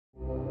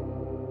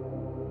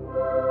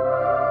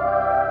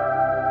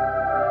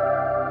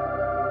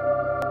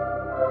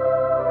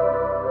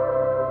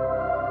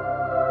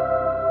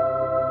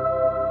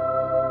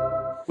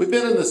We've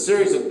been in this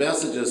series of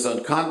messages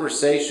on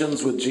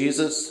conversations with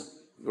Jesus,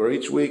 where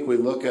each week we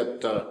look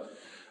at a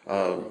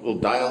little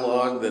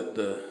dialogue that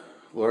the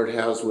Lord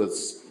has with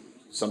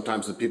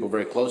sometimes with people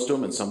very close to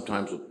him and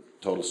sometimes with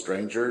total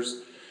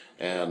strangers,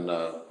 and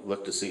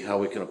look to see how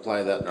we can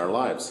apply that in our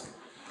lives.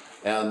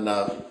 And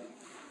a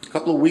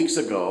couple of weeks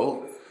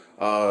ago,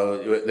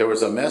 there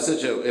was a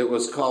message. It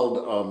was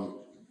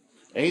called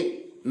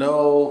 "Ain't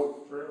No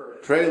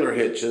Trailer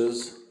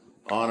Hitches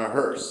on a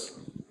Hearse,"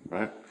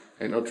 right?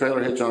 Ain't no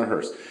trailer hitch on a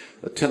hearse.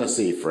 The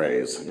Tennessee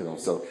phrase,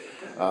 so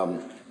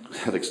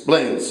that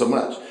explains so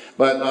much.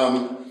 But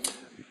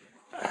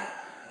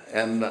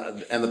and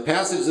the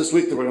passage this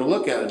week that we're going to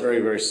look at is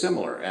very, very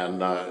similar,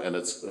 and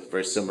it's a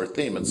very similar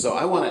theme. And so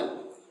I want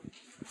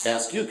to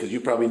ask you, because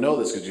you probably know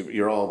this, because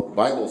you're all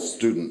Bible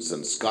students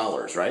and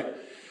scholars, right?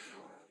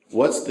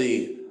 What's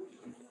the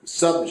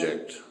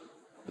subject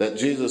that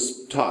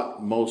Jesus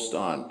taught most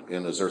on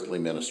in his earthly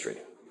ministry?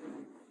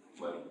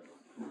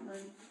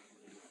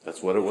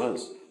 That's what it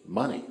was.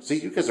 Money. See,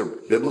 you guys are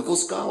biblical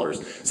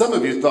scholars. Some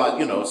of you thought,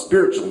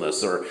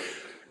 spiritualness or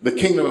the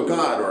kingdom of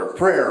God or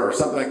prayer or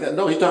something like that.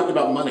 No, he talked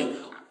about money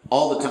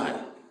all the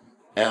time.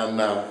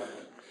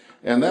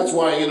 And that's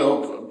why,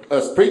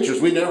 as preachers,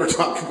 we never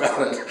talk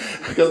about it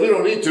because we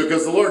don't need to,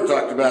 because the Lord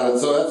talked about it,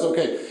 so that's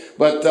okay.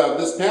 But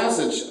this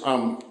passage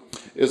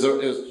is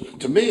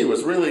to me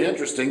was really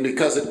interesting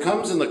because it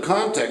comes in the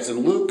context in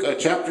Luke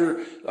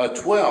chapter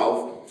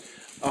 12.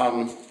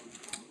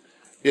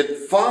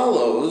 It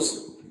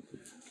follows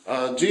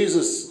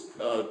Jesus'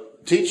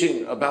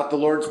 teaching about the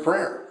Lord's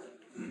Prayer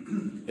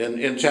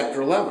in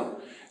chapter 11.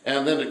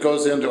 And then it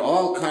goes into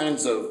all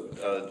kinds of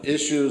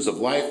issues of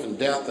life and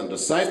death and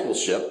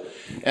discipleship.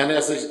 And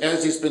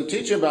as he's been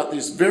teaching about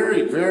these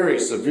very,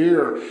 very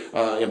severe,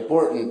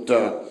 important,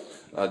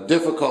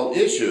 difficult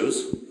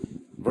issues,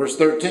 verse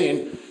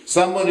 13,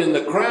 someone in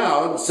the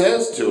crowd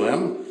says to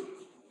him,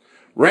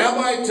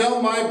 "Rabbi,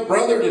 tell my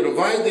brother to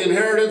divide the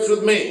inheritance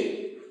with me."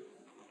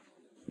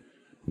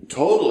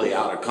 Totally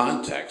out of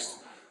context.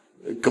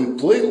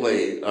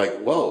 Completely like,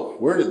 whoa,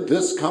 where did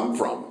this come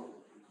from?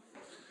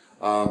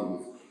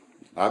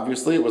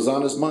 Obviously it was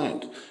on his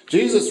mind.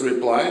 Jesus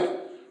replied,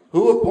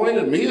 "Who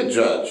appointed me a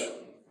judge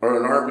or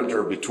an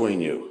arbiter between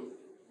you?"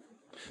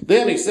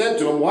 Then he said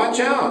to him, "Watch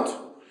out.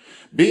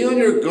 Be on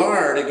your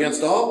guard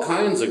against all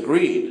kinds of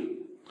greed.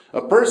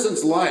 A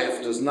person's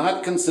life does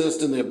not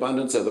consist in the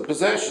abundance of the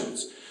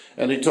possessions."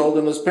 And he told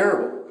him this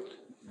parable.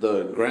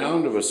 The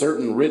ground of a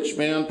certain rich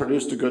man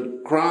produced a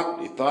good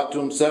crop. He thought to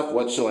himself,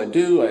 "What shall I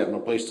do? I have no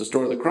place to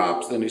store the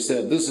crops." Then he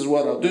said, "This is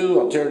what I'll do.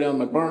 I'll tear down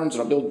my barns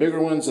and I'll build bigger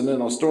ones, and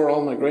then I'll store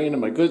all my grain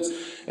and my goods.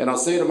 And I'll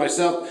say to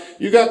myself,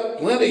 you got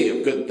plenty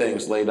of good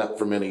things laid up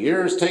for many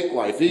years. Take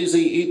life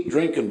easy, eat,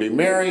 drink, and be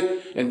merry."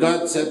 And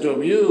God said to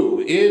him,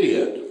 "You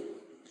idiot."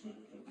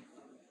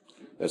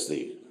 That's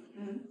the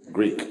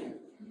Greek.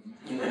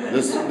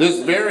 This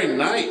very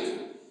night,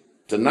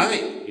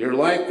 tonight, your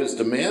life is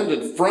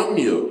demanded from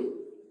you.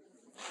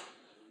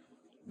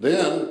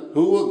 Then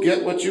who will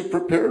get what you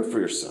prepared for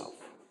yourself?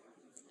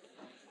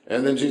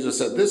 And then Jesus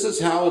said, "This is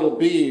how it'll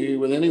be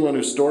with anyone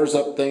who stores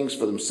up things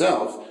for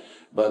themselves,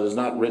 but is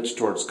not rich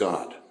towards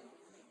God."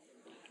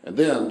 And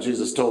then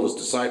Jesus told his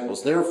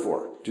disciples,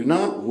 "Therefore, do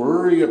not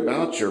worry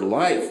about your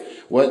life,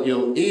 what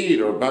you'll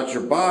eat, or about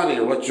your body,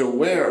 or what you'll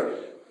wear.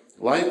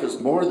 Life is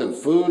more than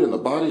food, and the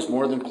body's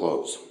more than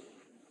clothes."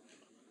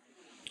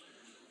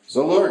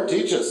 So Lord,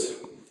 teach us.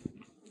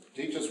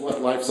 Teach us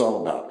what life's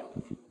all about,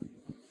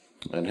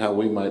 and how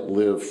we might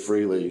live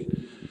freely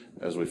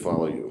as we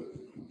follow you.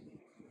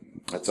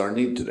 That's our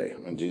need today.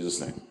 In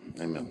Jesus' name,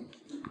 amen.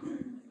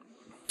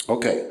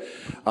 Okay,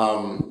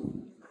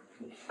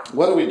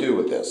 what do we do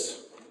with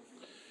this?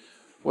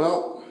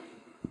 Well,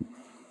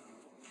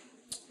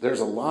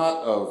 there's a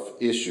lot of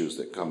issues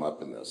that come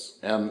up in this.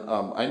 And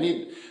I'm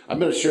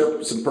going to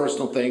share some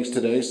personal things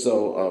today,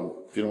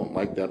 so if you don't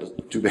like that, it's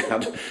too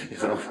bad.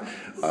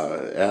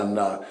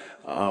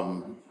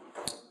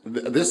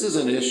 This is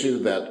an issue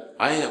that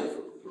I have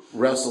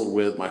wrestled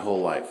with my whole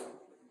life.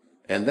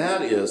 And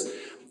that is,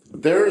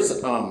 have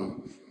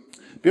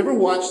you ever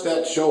watched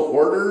that show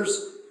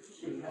Hoarders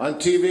on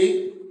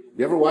TV?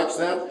 You ever watch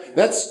that?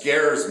 That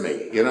scares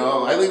me.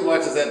 Eileen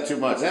watches that too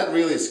much. That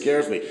really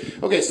scares me.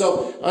 Okay,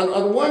 so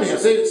on one hand,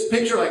 say,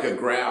 picture like a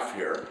graph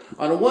here.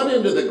 On one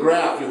end of the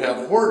graph, you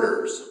have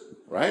hoarders,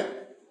 right?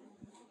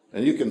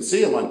 And you can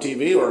see them on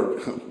TV or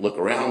look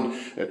around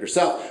at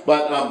yourself.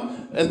 But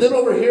and then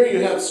over here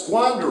you have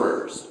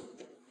squanderers,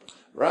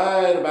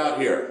 right about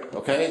here.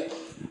 Okay,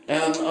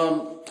 and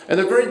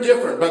they're very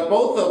different, but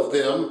both of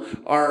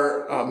them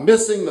are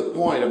missing the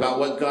point about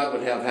what God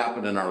would have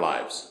happen in our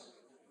lives.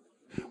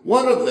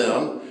 One of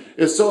them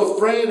is so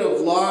afraid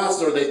of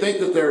loss, or they think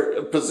that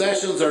their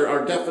possessions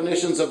are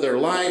definitions of their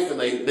life, and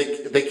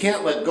they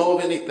can't let go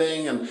of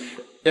anything, and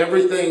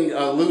everything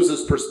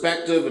loses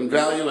perspective and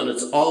value, and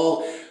it's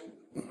all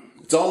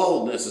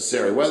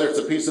necessary. Whether it's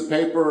a piece of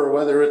paper or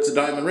whether it's a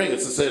diamond ring,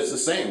 it's the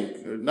same.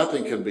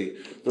 Nothing can be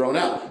thrown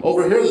out.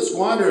 Over here, the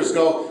squanderers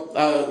go,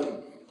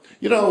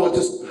 we'll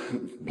just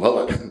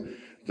blow it.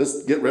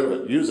 Just get rid of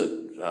it. Use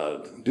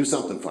it. Do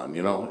something fun,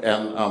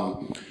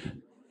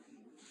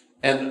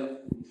 And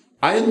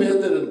I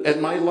admit that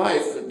in my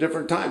life, at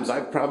different times,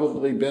 I've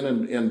probably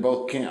been in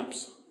both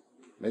camps.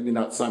 Maybe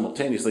not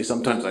simultaneously.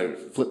 Sometimes I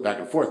flip back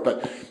and forth.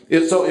 But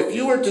if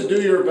you were to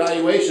do your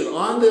evaluation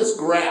on this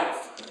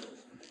graph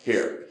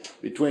here,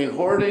 between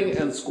hoarding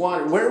and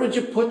squandering, where would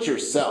you put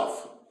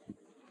yourself?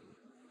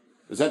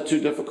 Is that too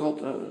difficult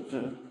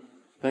to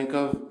think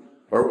of?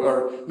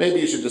 Or maybe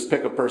you should just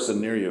pick a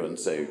person near you and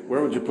say,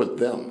 where would you put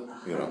them?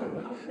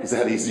 Is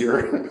that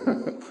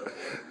easier?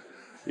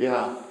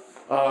 Yeah.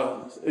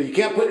 You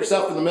can't put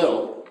yourself in the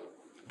middle.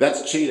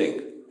 That's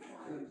cheating.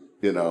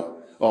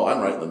 Oh,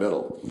 I'm right in the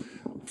middle.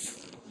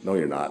 No,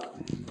 you're not.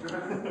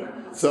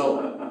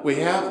 So we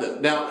have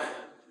that. Now,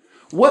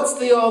 what's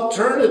the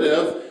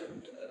alternative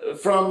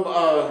from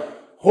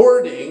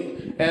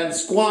hoarding and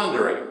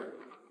squandering?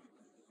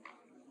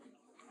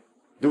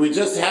 Do we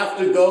just have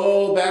to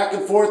go back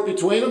and forth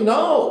between them?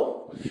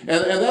 No.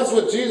 And that's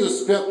what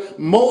Jesus spent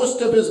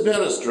most of his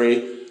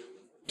ministry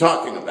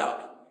talking about.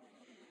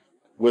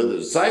 With the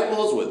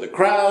disciples, with the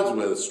crowds,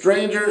 with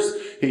strangers,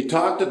 he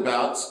talked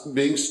about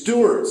being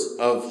stewards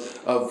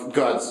of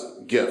God's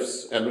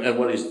gifts and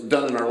what he's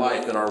done in our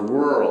life, in our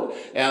world,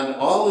 and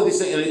all of these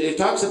things. And he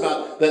talks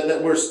about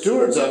that we're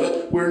stewards of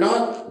it. We're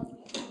not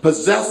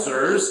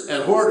possessors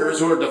and hoarders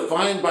who are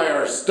defined by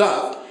our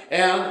stuff,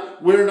 and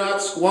we're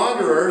not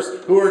squanderers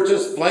who are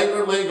just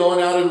flagrantly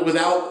going out and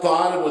without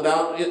thought and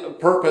without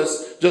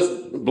purpose,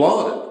 just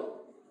blowing it.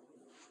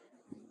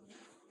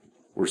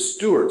 We're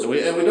stewards, and we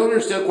don't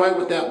understand quite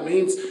what that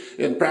means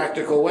in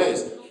practical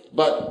ways.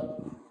 But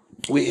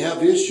we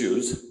have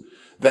issues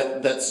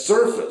that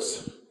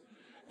surface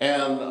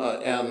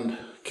and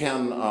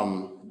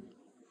can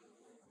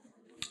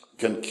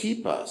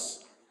keep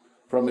us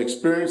from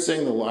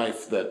experiencing the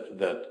life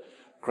that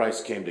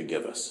Christ came to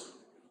give us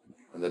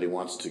and that he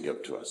wants to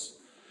give to us.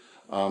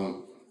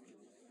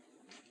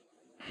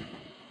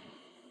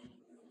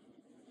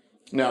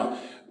 Now,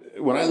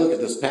 when I look at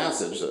this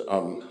passage,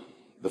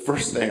 the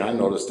first thing I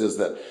noticed is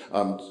that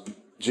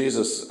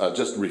Jesus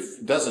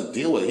just doesn't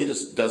deal with it. He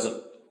just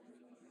doesn't,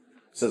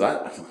 says,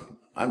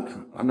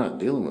 I'm not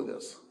dealing with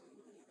this.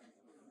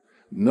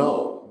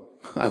 No,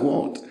 I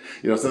won't.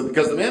 So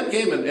because the man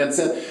came and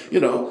said,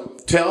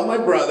 tell my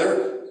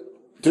brother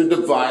to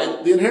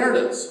divide the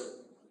inheritance.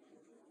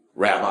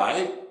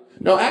 Rabbi.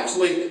 No,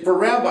 actually, for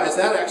rabbis,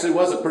 that actually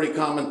was a pretty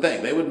common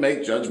thing. They would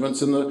make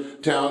judgments in the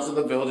towns and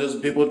the villages.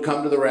 People would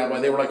come to the rabbi.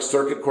 They were like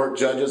circuit court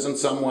judges in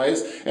some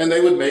ways. And they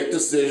would make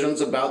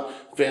decisions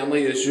about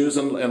family issues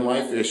and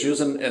life issues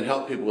and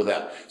help people with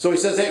that. So he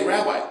says, hey,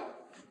 Rabbi,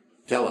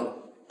 tell him.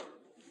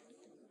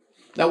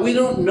 Now, we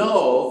don't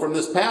know from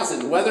this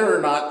passage whether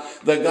or not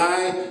the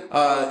guy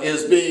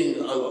is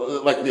being,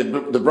 like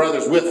the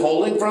brother's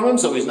withholding from him,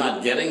 so he's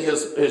not getting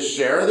his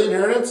share of the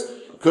inheritance.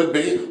 Could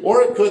be.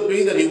 Or it could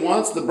be that he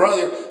wants the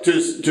brother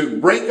to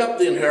break up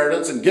the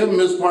inheritance and give him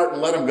his part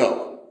and let him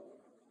go.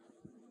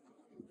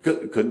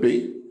 Could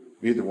be.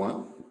 Either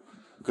one.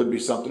 Could be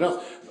something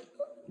else.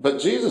 But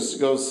Jesus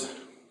goes,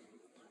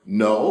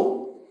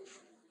 no.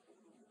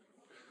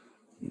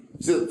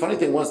 See, the funny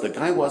thing was, the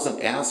guy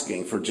wasn't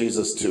asking for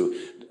Jesus to,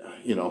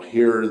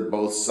 hear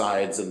both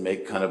sides and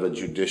make kind of a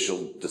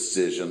judicial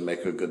decision,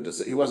 make a good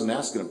decision. He wasn't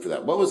asking him for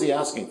that. What was he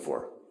asking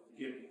for?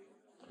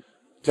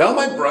 Tell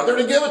my brother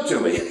to give it to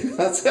me.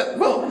 That's it.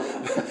 Boom.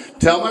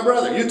 Tell my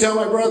brother. You tell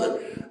my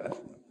brother.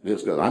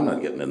 Jesus goes, I'm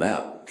not getting in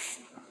that.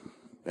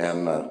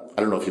 And I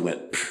don't know if he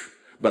went,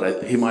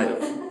 but he might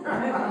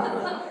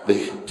have.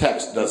 The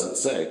text doesn't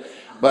say.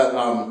 But,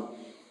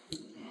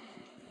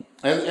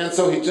 and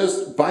so he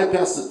just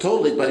bypasses it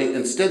totally, but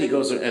instead he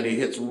goes and he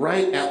hits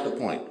right at the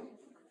point.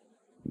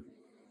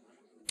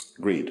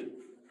 Greed.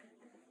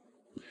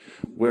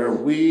 Where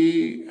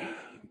we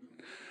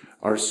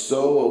are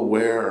so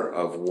aware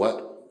of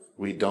what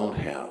we don't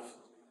have,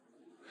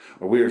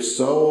 or we are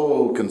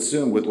so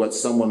consumed with what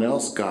someone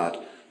else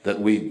got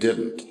that we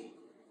didn't.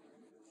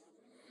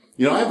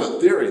 I have a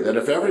theory that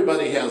if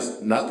everybody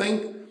has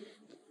nothing,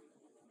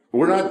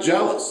 we're not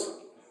jealous.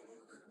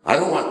 I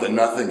don't want the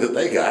nothing that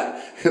they got.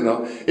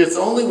 It's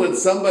only when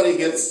somebody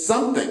gets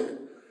something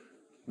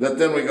that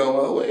then we go,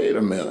 well, wait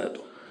a minute,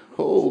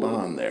 hold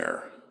on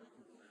there.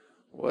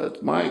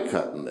 What's my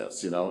cut in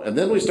this? And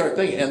then we start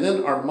thinking, and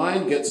then our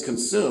mind gets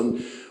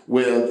consumed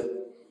with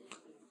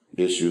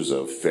issues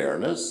of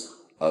fairness,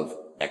 of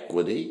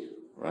equity,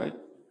 right?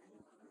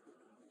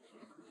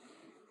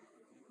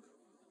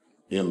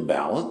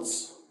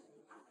 Imbalance.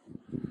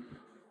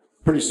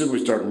 Pretty soon we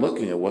start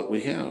looking at what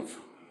we have.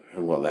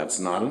 And well, that's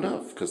not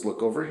enough, because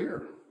look over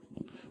here.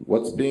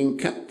 What's being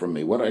kept from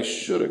me, what I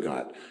should have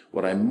got,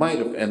 what I might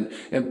have,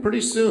 and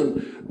pretty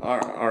soon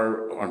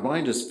our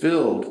mind is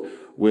filled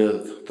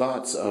with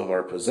thoughts of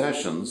our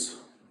possessions.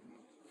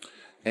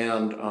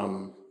 And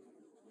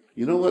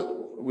you know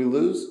what we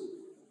lose?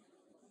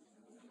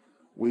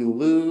 We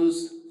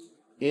lose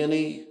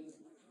any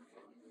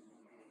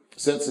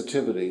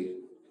sensitivity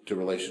to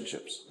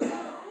relationships.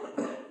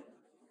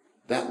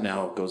 That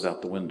now goes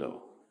out the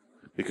window.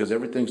 because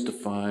everything's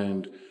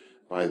defined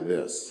by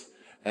this.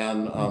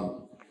 And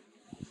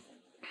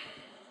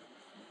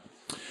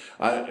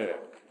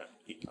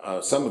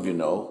some of you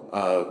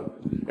know,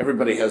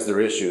 everybody has their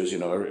issues.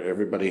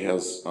 Everybody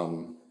has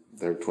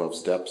their 12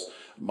 steps.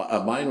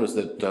 Mine was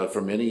that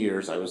for many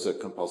years I was a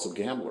compulsive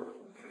gambler.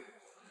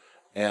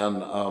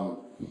 And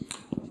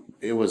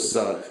it was,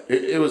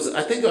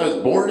 I think I was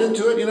born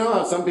into it,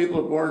 how some people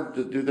are born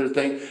to do their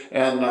thing.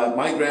 And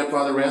my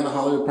grandfather ran the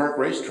Hollywood Park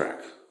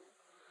racetrack.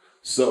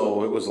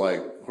 So it was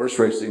like horse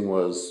racing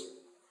was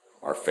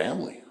our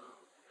family.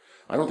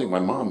 I don't think my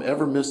mom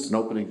ever missed an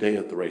opening day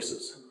at the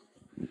races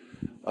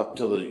up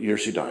till the year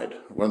she died.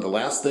 One of the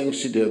last things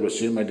she did was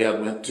she and my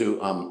dad went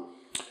to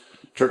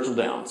Churchill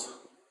Downs,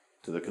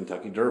 to the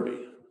Kentucky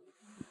Derby.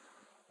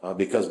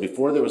 Because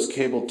before there was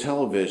cable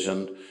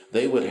television,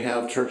 they would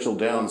have Churchill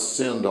Downs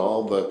send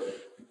all the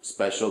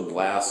special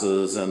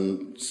glasses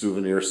and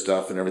souvenir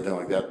stuff and everything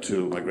like that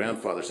to my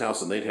grandfather's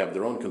house, and they'd have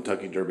their own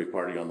Kentucky Derby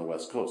party on the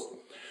West Coast.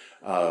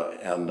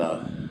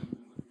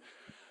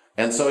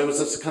 And so it was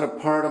just kind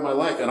of part of my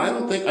life. And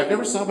I've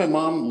never saw my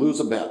mom lose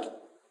a bet.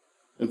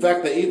 In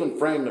fact, they even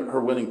framed her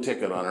winning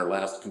ticket on her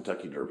last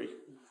Kentucky Derby,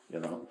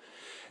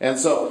 And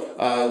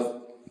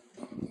so,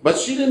 but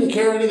she didn't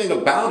care anything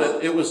about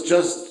it. It was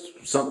just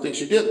something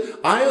she did.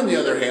 I, on the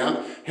other hand,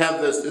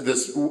 have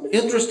this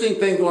interesting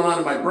thing going on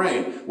in my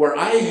brain where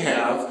I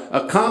have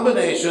a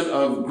combination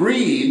of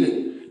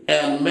greed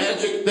and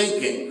magic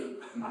thinking.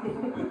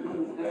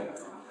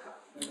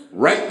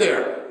 Right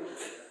there.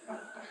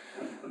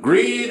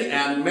 Greed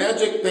and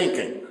magic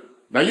thinking.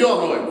 Now, you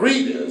all know what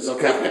greed is,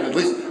 okay? At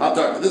least I'll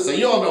talk to this. So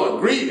you all know what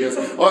greed is.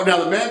 Oh,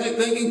 now, the magic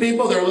thinking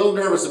people, they're a little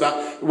nervous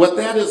about what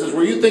that is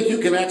where you think you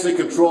can actually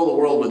control the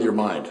world with your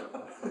mind.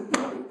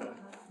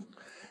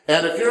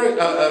 And if you're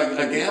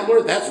a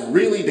gambler, that's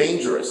really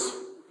dangerous.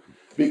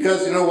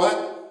 Because you know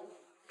what?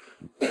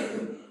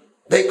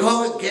 They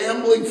call it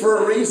gambling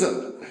for a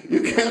reason.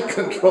 You can't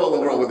control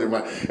the world with your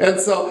mind. And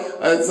so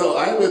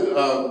I would,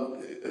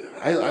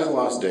 I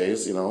lost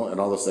days, and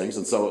all those things.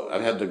 And so I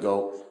had to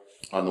go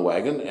on the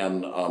wagon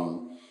and,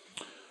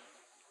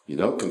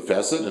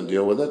 confess it and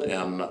deal with it.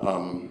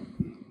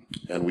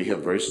 And we have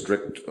very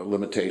strict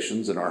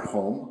limitations in our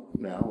home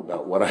now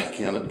about what I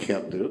can and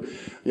can't do,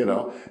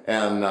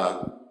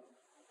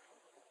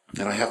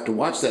 and I have to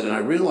watch that. And I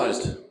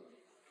realized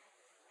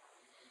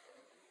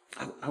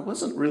I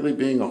wasn't really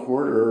being a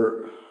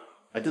hoarder.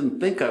 I didn't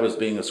think I was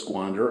being a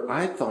squanderer.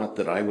 I thought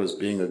that I was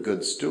being a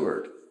good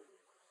steward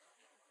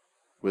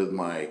with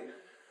my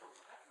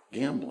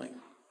gambling.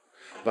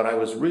 But I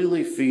was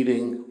really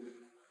feeding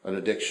an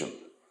addiction.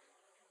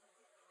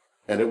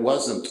 And it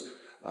wasn't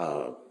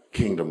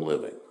kingdom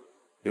living.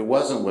 It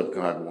wasn't what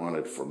God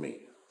wanted for me.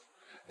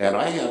 And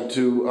I had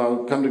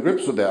to come to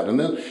grips with that. And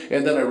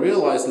then I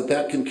realized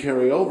that can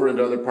carry over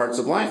into other parts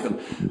of life. And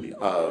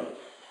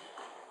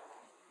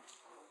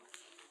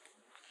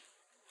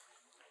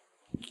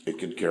it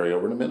can carry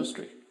over to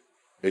ministry.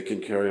 It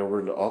can carry over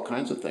into all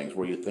kinds of things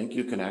where you think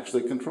you can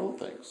actually control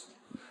things.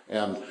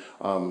 And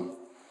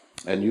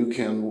you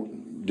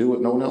can do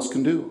what no one else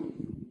can do.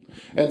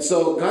 And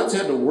so God's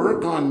had to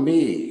work on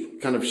me,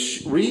 kind of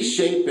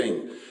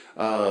reshaping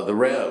the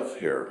Rev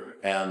here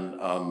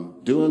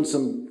and doing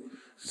some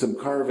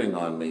carving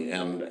on me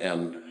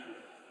and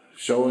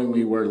showing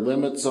me where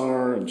limits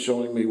are and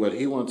showing me what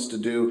he wants to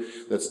do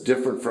that's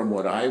different from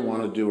what I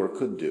want to do or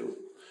could do,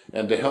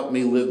 and to help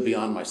me live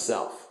beyond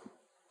myself.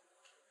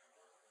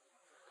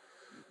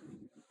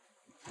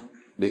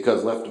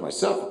 Because left to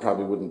myself, it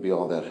probably wouldn't be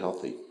all that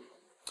healthy.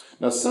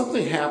 Now,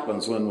 something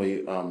happens when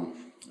we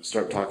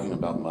start talking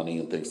about money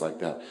and things like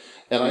that.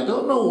 And I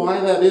don't know why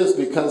that is,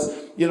 because,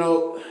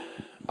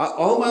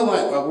 all my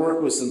life I've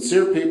worked with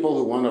sincere people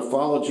who want to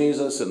follow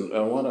Jesus and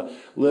want to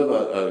live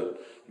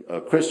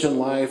a Christian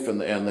life,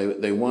 and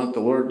they want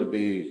the Lord to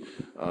be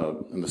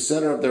in the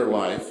center of their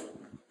life.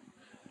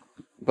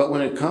 But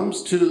when it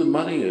comes to the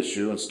money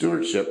issue and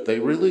stewardship, they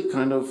really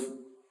kind of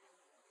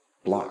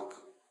block.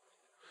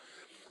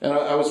 And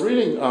I was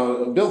reading,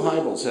 Bill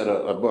Hybels had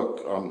a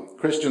book,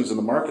 Christians in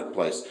the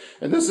Marketplace,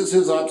 and this is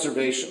his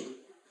observation.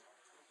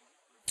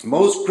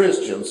 Most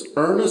Christians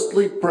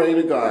earnestly pray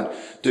to God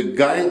to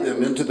guide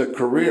them into the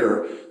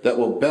career that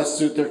will best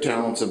suit their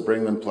talents and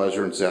bring them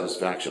pleasure and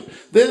satisfaction.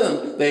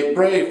 Then they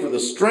pray for the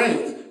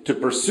strength to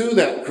pursue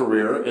that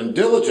career and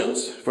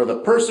diligence, for the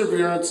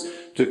perseverance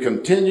to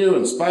continue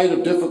in spite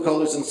of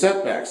difficulties and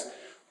setbacks.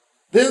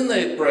 Then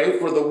they pray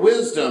for the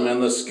wisdom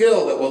and the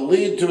skill that will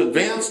lead to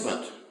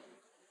advancement.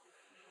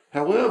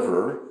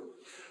 However,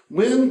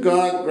 when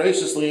God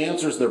graciously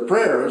answers their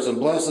prayers and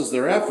blesses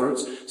their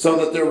efforts so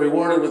that they're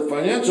rewarded with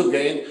financial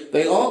gain,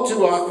 they all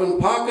too often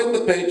pocket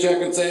the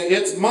paycheck and say,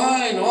 "It's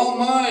mine, all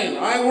mine.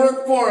 I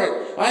work for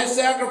it. I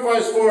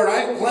sacrifice for it.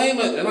 I claim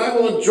it, and I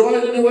will enjoy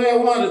it any way I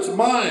want. It's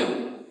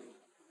mine."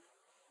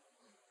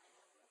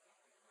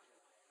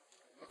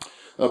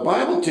 The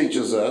Bible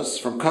teaches us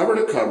from cover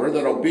to cover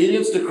that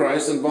obedience to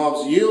Christ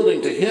involves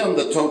yielding to Him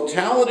the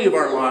totality of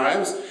our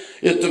lives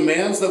It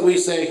demands that we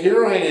say,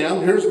 here I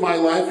am, here's my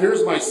life,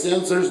 here's my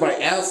sins, here's my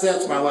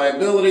assets, my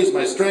liabilities,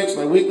 my strengths,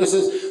 my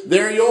weaknesses.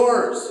 They're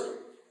yours.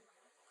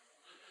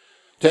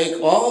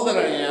 Take all that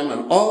I am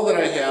and all that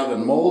I have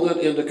and mold it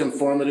into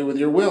conformity with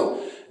your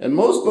will. And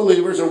most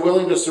believers are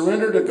willing to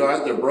surrender to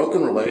God their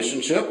broken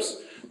relationships,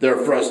 their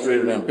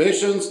frustrated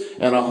ambitions,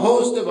 and a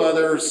host of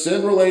other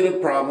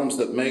sin-related problems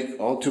that make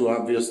all too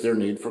obvious their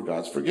need for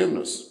God's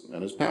forgiveness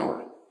and his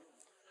power.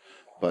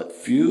 But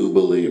few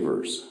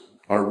believers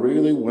are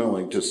really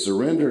willing to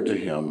surrender to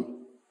him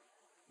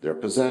their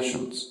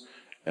possessions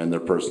and their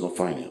personal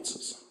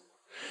finances.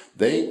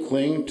 They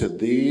cling to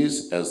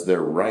these as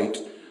their right,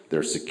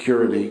 their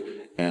security,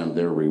 and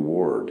their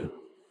reward.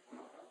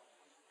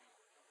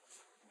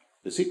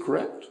 Is he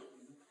correct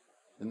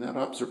in that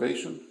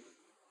observation?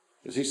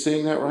 Is he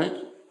seeing that right?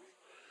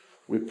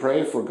 We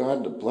pray for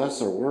God to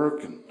bless our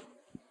work and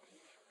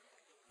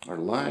our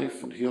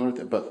life and heal our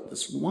thing, but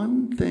this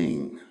one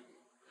thing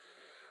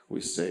we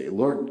say,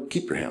 Lord,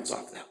 keep your hands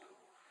off that.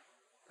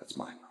 That's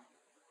mine.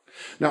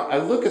 Now, I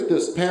look at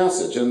this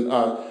passage, and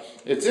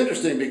it's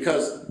interesting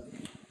because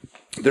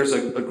there's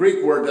a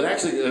Greek word that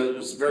actually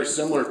is very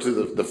similar to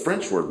the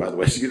French word, by the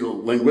way. So you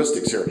do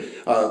linguistics here.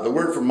 The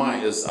word for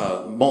mine is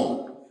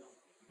mon,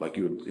 like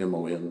you would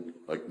M-O-N,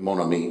 like mon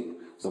ami,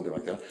 something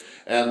like that.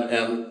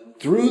 And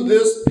through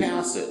this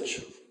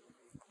passage,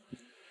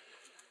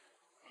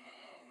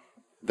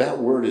 that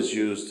word is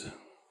used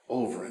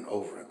over and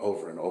over and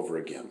over and over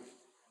again.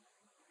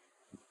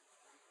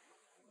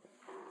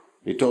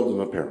 He told them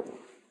a parable.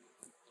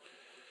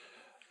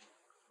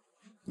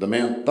 The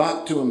man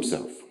thought to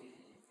himself,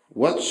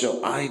 what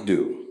shall I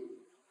do?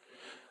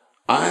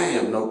 I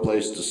have no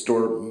place to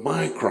store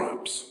my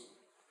crops.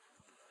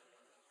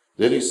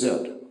 Then he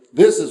said,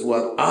 this is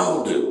what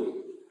I'll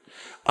do.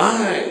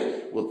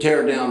 I will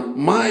tear down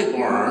my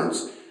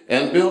barns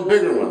and build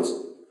bigger ones,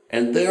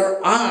 and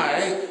there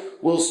I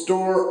will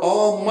store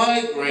all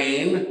my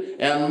grain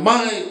and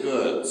my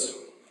goods.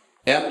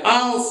 And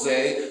I'll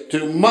say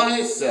to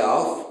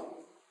myself,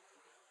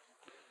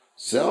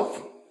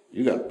 self,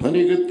 you got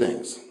plenty of good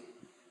things.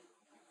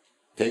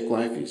 Take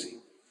life easy.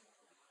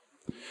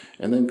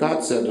 And then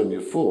God said to him,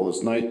 you fool,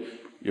 this night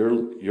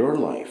your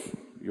life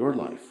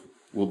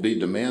will be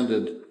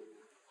demanded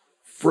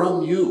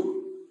from you.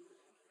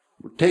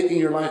 We're taking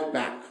your life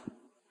back.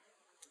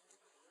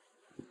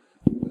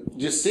 Do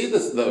you see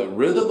this, the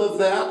rhythm of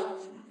that?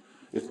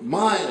 It's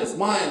mine, it's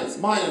mine, it's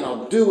mine, and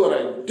I'll do what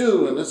I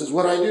do, and this is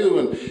what I do,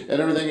 and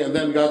everything. And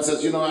then God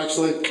says,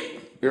 actually,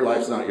 your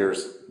life's not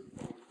yours.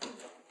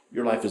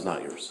 Your life is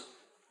not yours.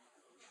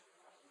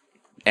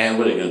 And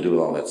what are you going to do with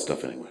all that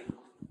stuff anyway?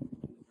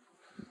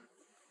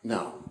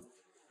 Now,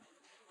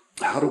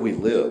 how do we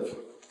live?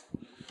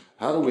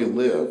 How do we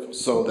live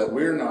so that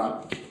we're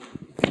not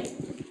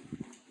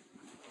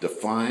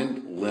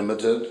defined,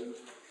 limited,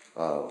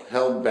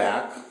 held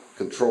back,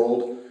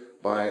 controlled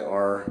by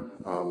our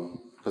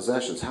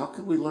possessions? How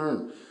can we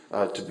learn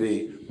to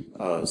be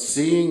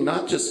seeing,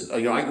 not just,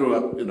 I grew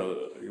up,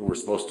 we're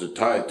supposed to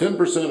tithe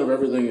 10% of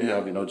everything you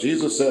have.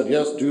 Jesus said,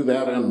 yes, do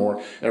that and more,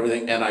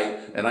 everything. And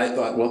I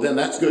thought, well, then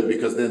that's good,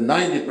 because then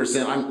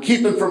 90% I'm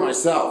keeping for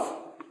myself.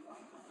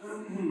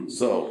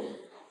 So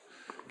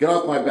get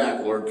off my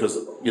back, Lord, because,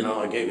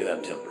 I gave you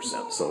that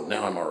 10%. So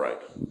now I'm all right.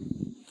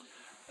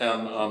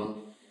 And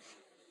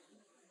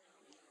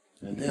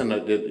then I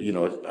did,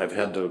 I've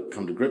had to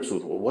come to grips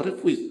with, well, what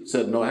if we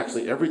said, no,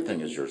 actually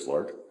everything is yours,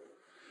 Lord?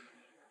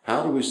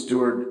 How do we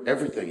steward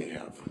everything you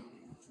have?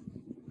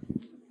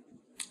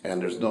 And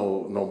there's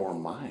no more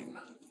mine.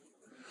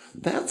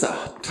 That's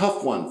a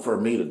tough one for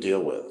me to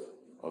deal with,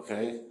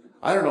 okay?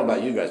 I don't know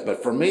about you guys,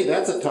 but for me,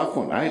 that's a tough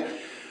one. I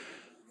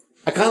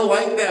kind of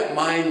like that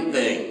mine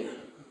thing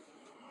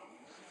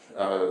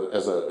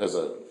as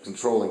a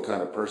controlling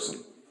kind of person.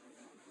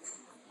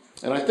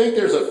 And I think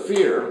there's a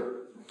fear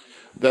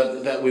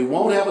that we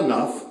won't have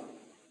enough,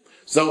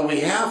 so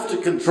we have to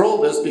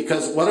control this,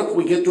 because what if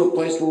we get to a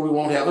place where we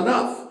won't have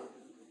enough?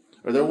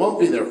 Or there won't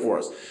be there for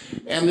us.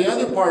 And the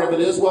other part of it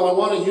is, well, I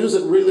want to use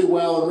it really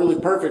well and really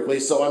perfectly,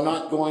 so I'm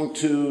not going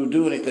to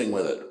do anything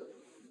with it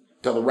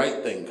till the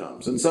right thing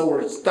comes. And so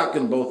we're stuck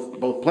in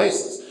both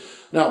places.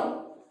 Now,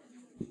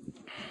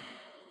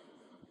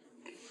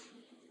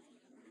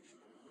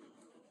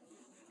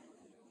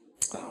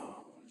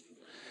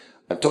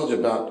 I've told you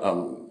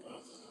about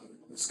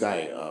this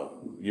guy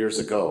years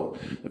ago.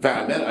 In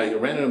fact, I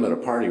ran into him at a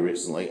party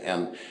recently,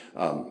 and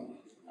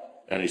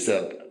he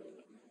said,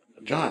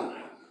 John,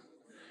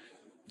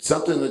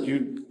 something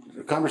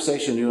a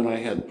conversation you and I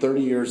had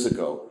 30 years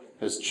ago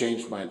has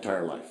changed my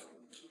entire life.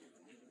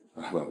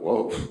 And I went,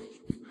 whoa,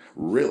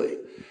 really?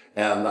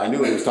 And I knew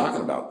what he was talking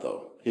about,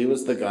 though. He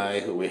was the guy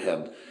who we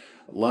had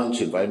lunch,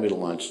 he invited me to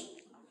lunch,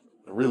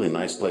 a really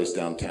nice place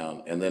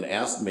downtown, and then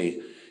asked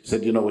me, he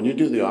said, when you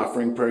do the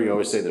offering prayer, you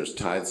always say there's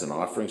tithes and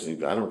offerings,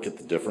 and I don't get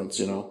the difference,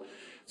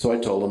 So I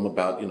told him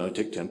about,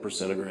 take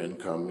 10% of your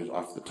income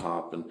off the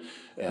top and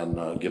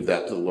give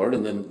that to the Lord,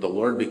 and then the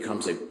Lord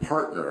becomes a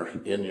partner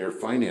in your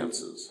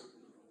finances.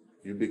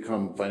 You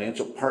become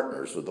financial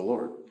partners with the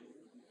Lord.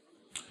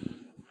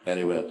 And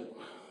he went,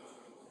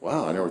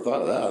 wow, I never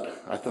thought of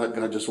that. I thought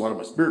God just wanted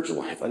my spiritual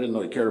life. I didn't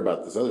know he cared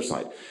about this other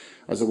side.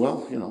 I said,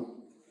 well,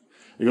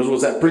 He goes,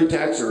 was that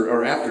pre-tax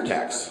or after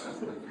tax?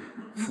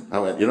 I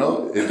went,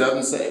 it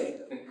doesn't say,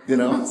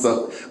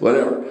 so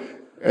whatever.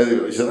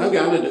 And he said, okay,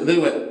 I'm going to do. Then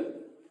he went,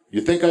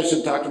 you think I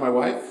should talk to my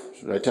wife?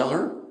 Should I tell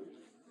her?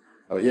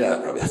 Oh, yeah,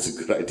 probably that's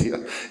a good idea.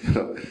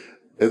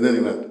 And then he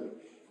went,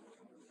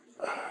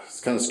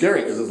 it's kind of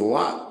scary because it's a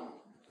lot.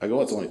 I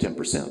go, it's only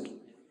 10%.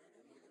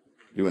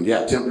 He went,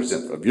 yeah,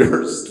 10% of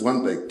yours is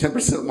one thing,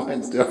 10% of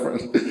mine's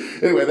different.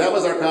 Anyway, that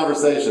was our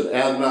conversation.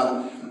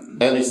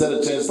 And he said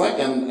it changed his life.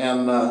 And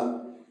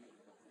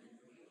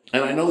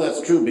I know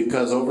that's true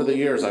because over the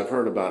years I've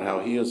heard about how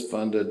he has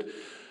funded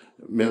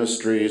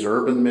ministries,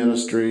 urban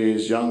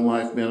ministries, young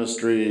life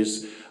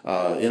ministries,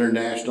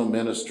 international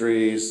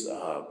ministries,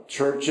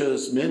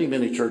 churches, many,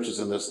 many churches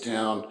in this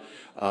town.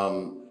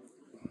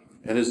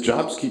 And his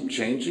jobs keep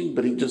changing,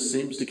 but he just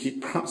seems to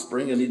keep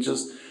prospering, and he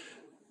just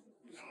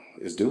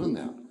is doing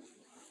that.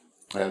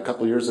 And a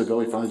couple of years ago,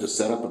 he finally just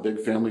set up a big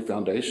family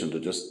foundation to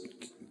just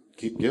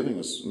keep giving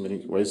as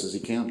many ways as he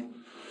can.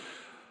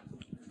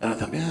 And I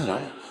thought,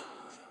 man,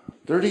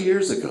 30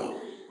 years ago,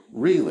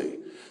 really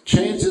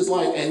changed his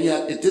life, and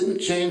yet it didn't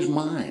change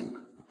mine.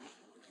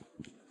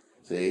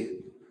 See?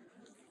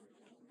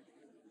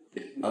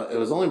 It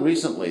was only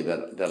recently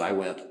that I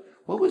went,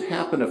 what would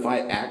happen if I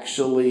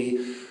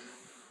actually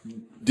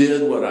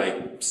did what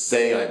I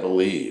say I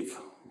believe?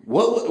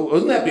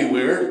 Wouldn't that be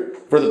weird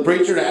for the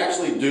preacher to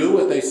actually do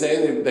what they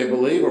say they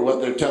believe or what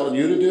they're telling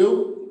you to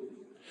do?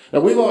 Now,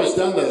 we've always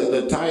done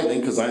the tithing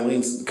because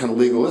Eileen's kind of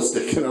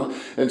legalistic,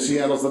 and she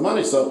handles the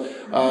money. So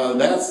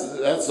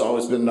that's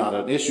always been not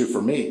an issue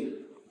for me.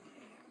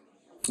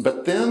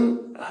 But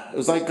then it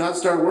was like God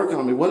started working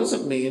on me. What does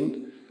it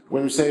mean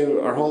when we say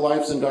our whole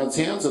life's in God's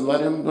hands and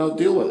let him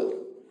deal with it?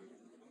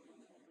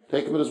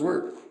 Take him at his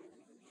word.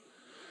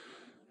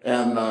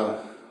 And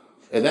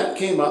that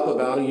came up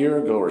about a year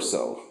ago or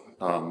so.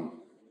 About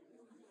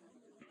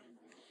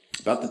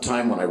the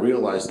time when I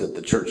realized that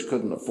the church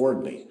couldn't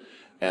afford me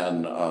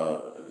and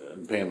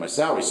paying my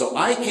salary. So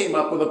I came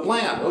up with a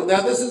plan.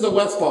 Now, this is a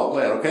Westfall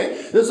plan,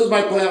 okay? This was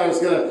my plan I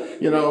was going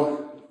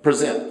to,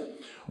 present.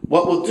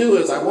 What we'll do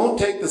is I won't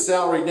take the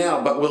salary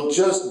now, but we'll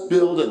just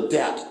build a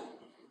debt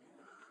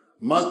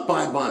month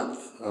by month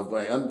of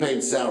my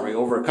unpaid salary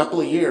over a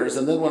couple of years.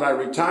 And then when I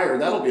retire,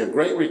 that'll be a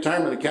great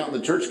retirement account,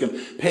 and the church can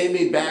pay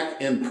me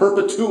back in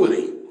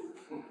perpetuity.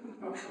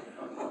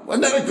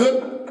 Wasn't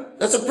that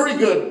that's a pretty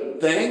good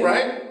thing,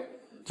 right?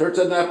 Church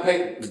doesn't have to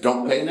pay,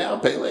 don't pay now,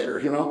 pay later,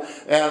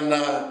 and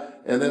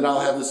then I'll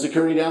have the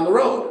security down the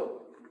road.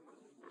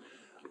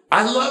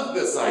 I love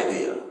this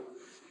idea.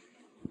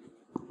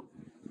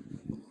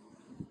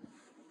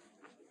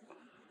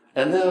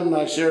 And then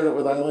I shared it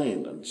with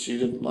Eileen, and she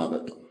didn't love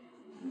it.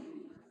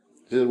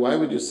 She said, why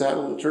would you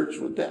saddle the church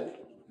with debt?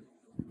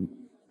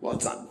 Well,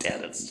 it's not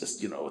debt, it's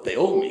just, what they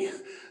owe me.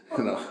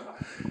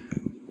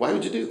 Why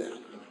would you do that?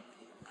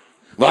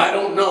 Well, I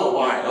don't know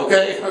why,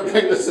 okay?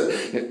 Okay,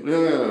 listen.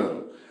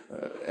 No.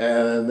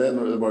 And then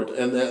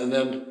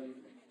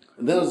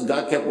as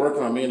God kept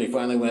working on me, and he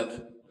finally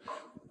went,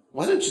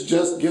 why don't you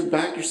just give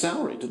back your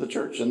salary to the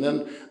church? And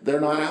then they're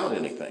not out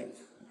anything.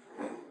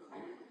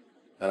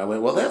 And I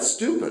went, well, that's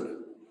stupid.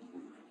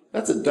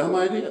 That's a dumb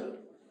idea.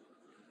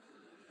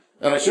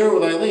 And I shared it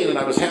with Eileen, and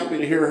I was happy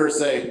to hear her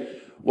say,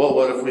 well,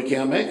 what if we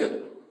can't make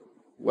it?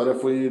 What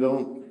if we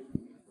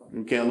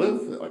can't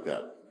live like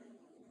that?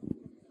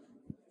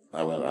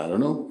 I went, I don't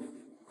know.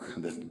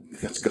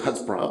 That's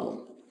God's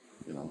problem,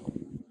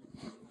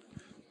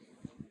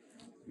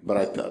 But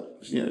I thought,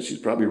 she's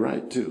probably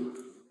right, too.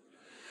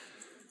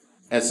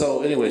 And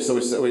so, anyway,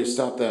 we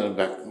stopped that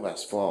back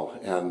last fall.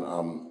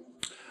 And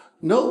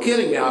no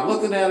kidding now, I'm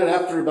looking at it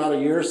after about a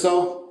year or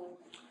so.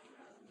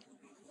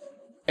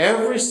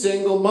 Every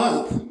single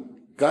month,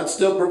 God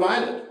still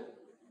provided.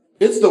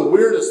 It's the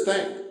weirdest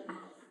thing.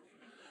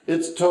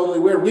 It's totally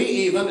weird. We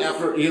even,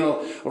 after,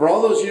 over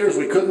all those years,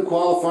 we couldn't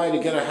qualify to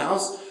get a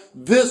house.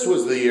 This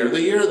was the year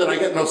that I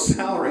get no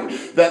salary,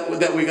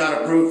 that we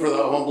got approved for the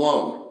home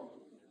loan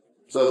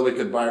so that we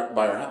could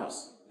buy our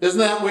house. Isn't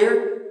that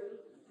weird?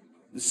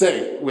 Say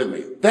it with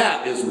me.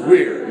 That is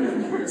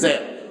weird. Say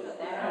it.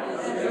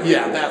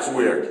 Yeah, that's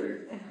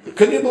weird.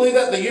 Couldn't you believe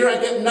that? The year I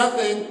get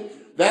nothing,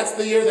 that's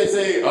the year they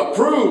say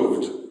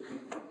approved.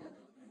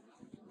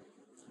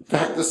 In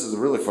fact, this is a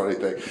really funny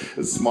thing.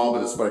 It's small,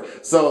 but it's funny.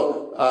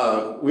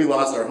 So we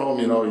lost our home,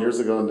 years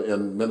ago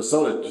in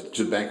Minnesota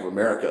to Bank of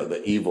America,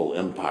 the evil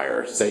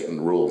empire.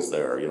 Satan rules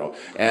there,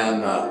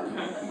 And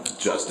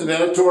just an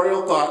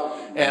editorial thought.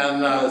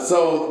 And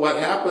so what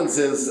happens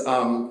is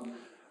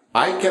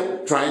I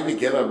kept trying to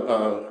get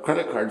a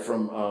credit card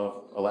from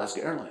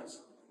Alaska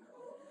Airlines.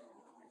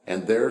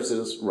 And theirs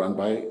is run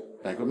by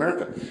Bank of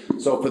America.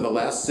 So for the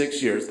last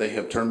 6 years, they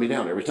have turned me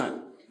down every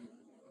time.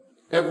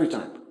 Every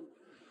time.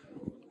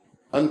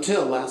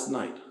 Until last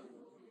night.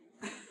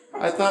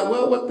 I thought,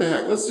 well, what the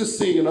heck? Let's just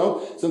see,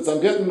 since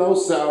I'm getting no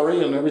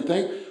salary and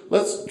everything,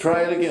 let's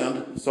try it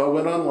again. So I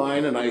went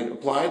online and I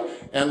applied,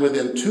 and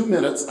within 2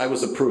 minutes I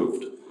was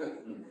approved.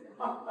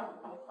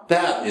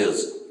 That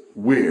is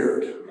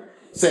weird.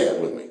 Say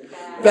it with me.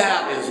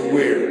 That is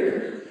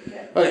weird.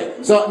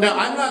 Okay, so now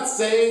I'm not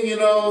saying,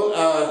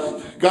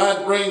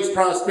 God brings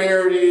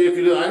prosperity. If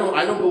you do,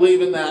 I don't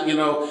believe in that,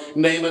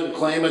 name it and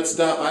claim it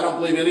stuff. I don't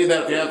believe any of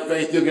that. If you have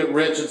faith, you'll get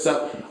rich and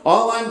stuff.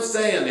 All I'm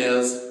saying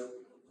is,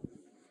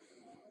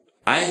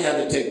 I had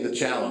to take the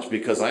challenge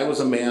because I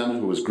was a man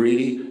who was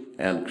greedy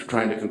and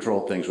trying to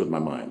control things with my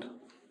mind.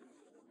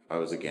 I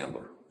was a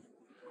gambler.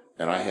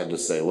 And I had to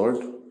say, Lord,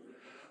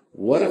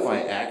 what if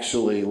I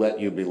actually let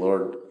you be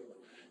Lord,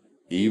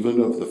 even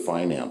of the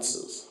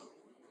finances?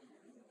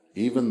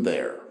 Even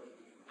there.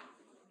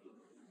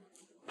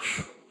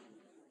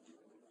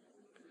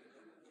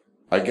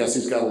 I guess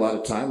he's got a lot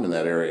of time in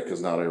that area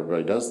because not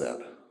everybody does that.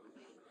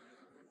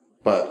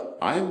 But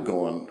I'm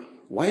going,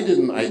 why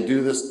didn't I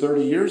do this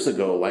 30 years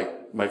ago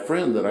like my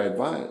friend that I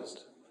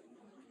advised?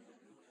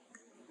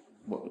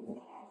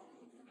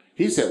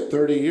 He's had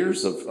 30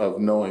 years of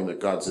knowing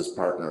that God's his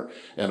partner,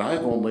 and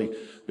I've only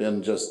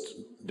been just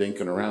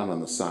dinking around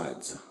on the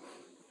sides.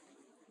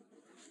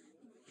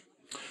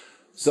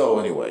 So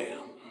anyway,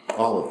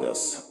 all of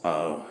this,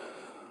 I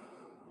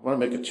want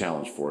to make a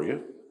challenge for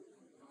you.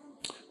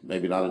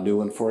 Maybe not a new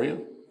one for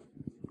you,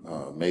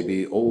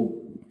 maybe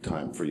old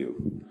time for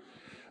you.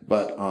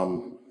 But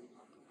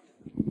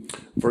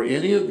for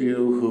any of you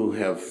who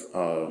have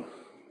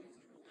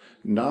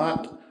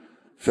not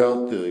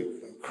felt the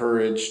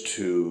courage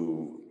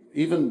to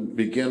even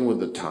begin with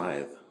the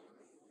tithe,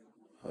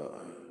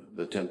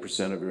 the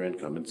 10% of your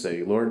income, and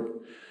say, Lord,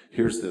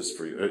 here's this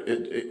for you.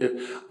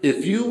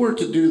 If you were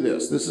to do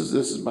this, this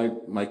is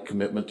my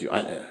commitment to you.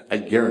 I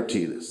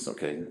guarantee this,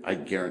 okay? I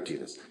guarantee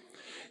this.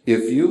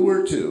 If you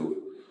were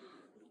to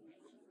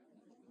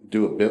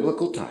do a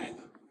biblical tithe,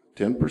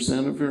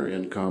 10% of your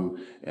income,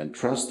 and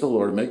trust the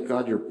Lord, make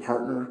God your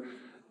partner,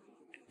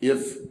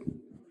 if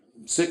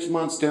 6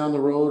 months down the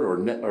road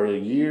or a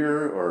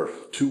year or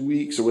 2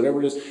 weeks or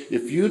whatever it is,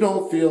 if you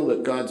don't feel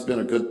that God's been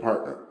a good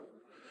partner,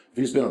 if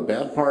he's been a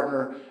bad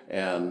partner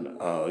and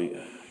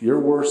you're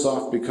worse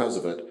off because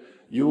of it,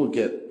 you will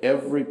get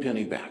every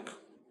penny back.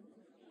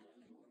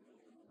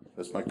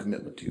 That's my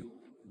commitment to you.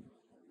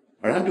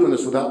 And I'm doing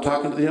this without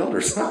talking to the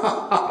elders.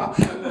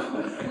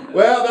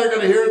 Well, they're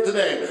going to hear it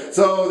today.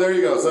 So there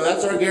you go. So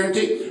that's our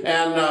guarantee.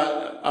 And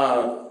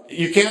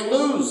you can't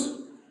lose.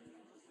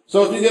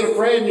 So if you get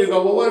afraid and you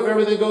go, well, what if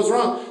everything goes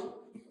wrong?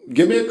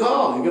 Give me a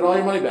call. You get all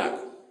your money back.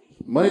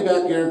 Money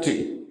back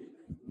guarantee.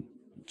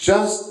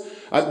 Just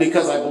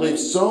because I believe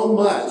so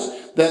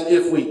much that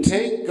if we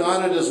take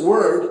God at his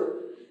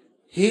word,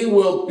 he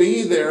will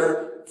be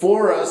there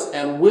for us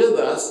and with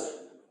us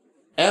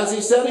as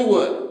he said he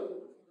would.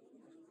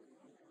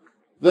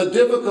 The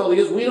difficulty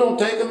is we don't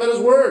take him at his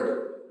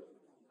word.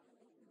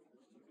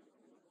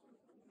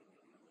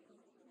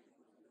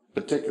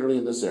 Particularly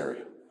in this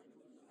area.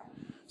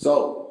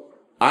 So,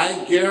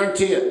 I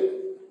guarantee it.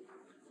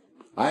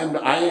 I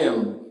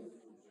am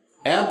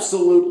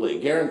absolutely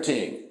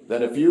guaranteeing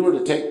that if you were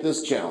to take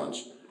this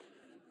challenge,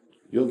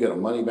 you'll get a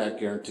money-back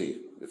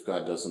guarantee if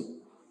God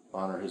doesn't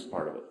honor his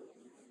part of it.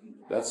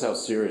 That's how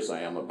serious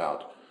I am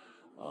about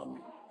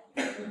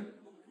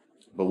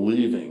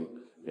believing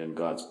in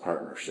God's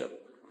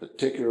partnership,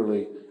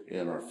 particularly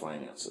in our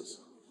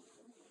finances.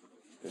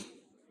 Okay?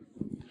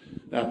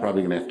 Now I'm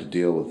probably going to have to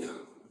deal with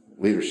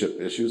leadership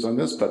issues on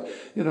this, but,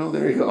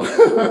 there you go.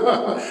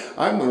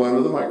 I'm the one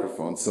with the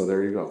microphone, so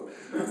there you go.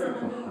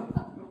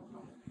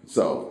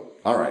 So,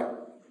 all right.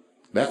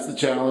 That's the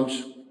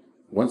challenge.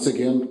 Once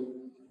again,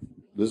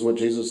 this is what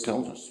Jesus is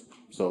telling us.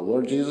 So,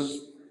 Lord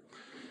Jesus,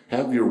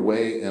 have your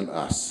way in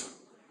us.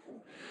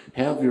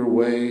 Have your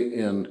way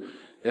in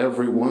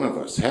every one of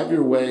us. Have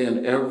your way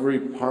in every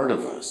part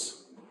of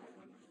us.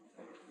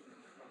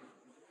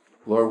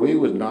 Lord, we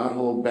would not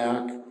hold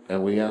back,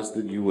 and we ask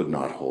that you would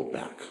not hold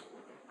back.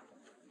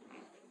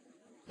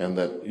 And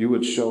that you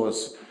would show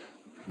us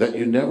that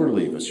you never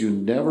leave us, you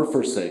never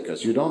forsake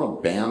us, you don't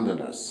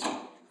abandon us,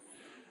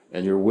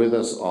 and you're with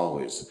us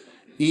always,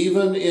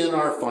 even in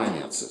our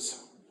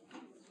finances.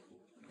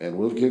 And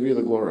we'll give you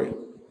the glory.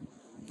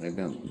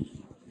 Amen.